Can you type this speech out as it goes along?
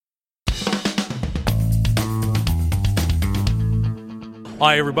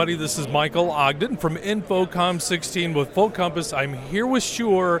Hi everybody, this is Michael Ogden from Infocomm16 with Full Compass. I'm here with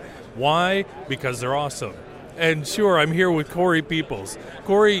Shure. Why? Because they're awesome. And Shure, I'm here with Corey Peoples.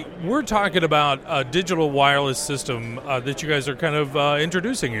 Corey, we're talking about a digital wireless system that you guys are kind of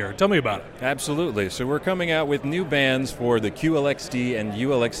introducing here. Tell me about it. Absolutely. So we're coming out with new bands for the QLX-D and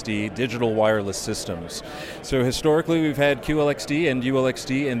ULX-D Digital Wireless Systems. So historically we've had QLX-D and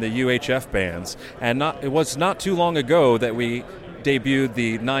ULX-D in the UHF bands, and it was not too long ago that we debuted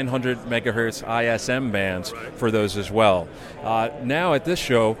the 900 megahertz ISM bands for those as well. Now at this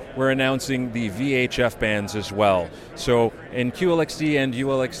show, we're announcing the VHF bands as well. So in QLX-D and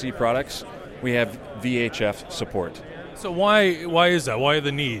ULX-D products, we have VHF support. So why is that? Why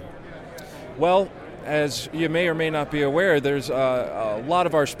the need? Well, as you may or may not be aware, there's a lot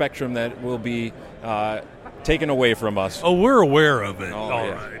of our spectrum that will be taken away from us. Oh, we're aware of it. All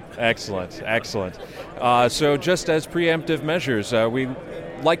right. Excellent. So just as preemptive measures, we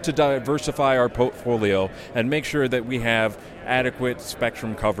like to diversify our portfolio and make sure that we have adequate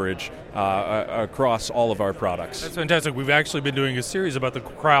spectrum coverage across all of our products. That's fantastic. We've actually been doing a series about the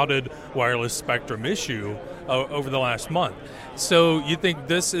crowded wireless spectrum issue over the last month. So you think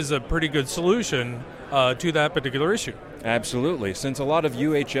this is a pretty good solution to that particular issue? Absolutely. Since a lot of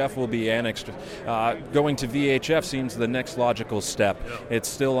UHF will be annexed, going to VHF seems the next logical step. Yeah. It's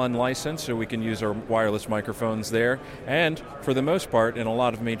still unlicensed, so we can use our wireless microphones there. And for the most part, in a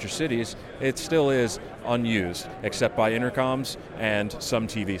lot of major cities, it still is unused, except by intercoms and some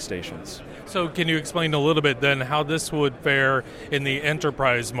TV stations. So can you explain a little bit then how this would fare in the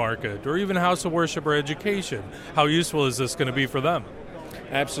enterprise market, or even house of worship or education? How useful is this going to be for them?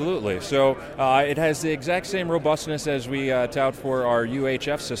 Absolutely. So it has the exact same robustness as we tout for our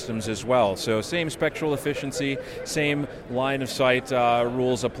UHF systems as well. So same spectral efficiency, same line of sight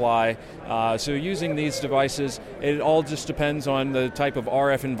rules apply. So using these devices, it all just depends on the type of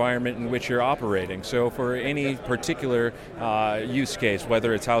RF environment in which you're operating. So for any particular use case,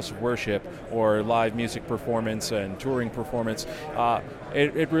 whether it's house of worship or live music performance and touring performance,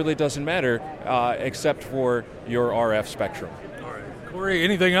 it really doesn't matter except for your RF spectrum. Corey,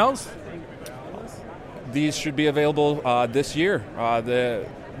 anything else? These should be available this year.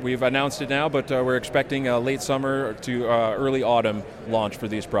 We've announced it now, but we're expecting a late summer to early autumn launch for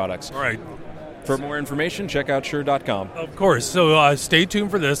these products. All right. For more information, check out Shure.com. Of course. So stay tuned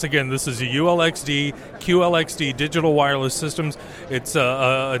for this. Again, this is a ULX-D, QLX-D Digital Wireless Systems. It's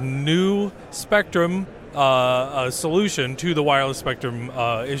a new spectrum solution to the wireless spectrum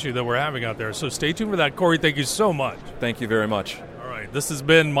issue that we're having out there. So stay tuned for that. Corey, thank you so much. Thank you very much. All right. This has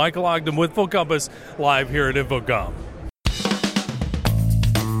been Michael Ogden with Full Compass live here at Infocomm.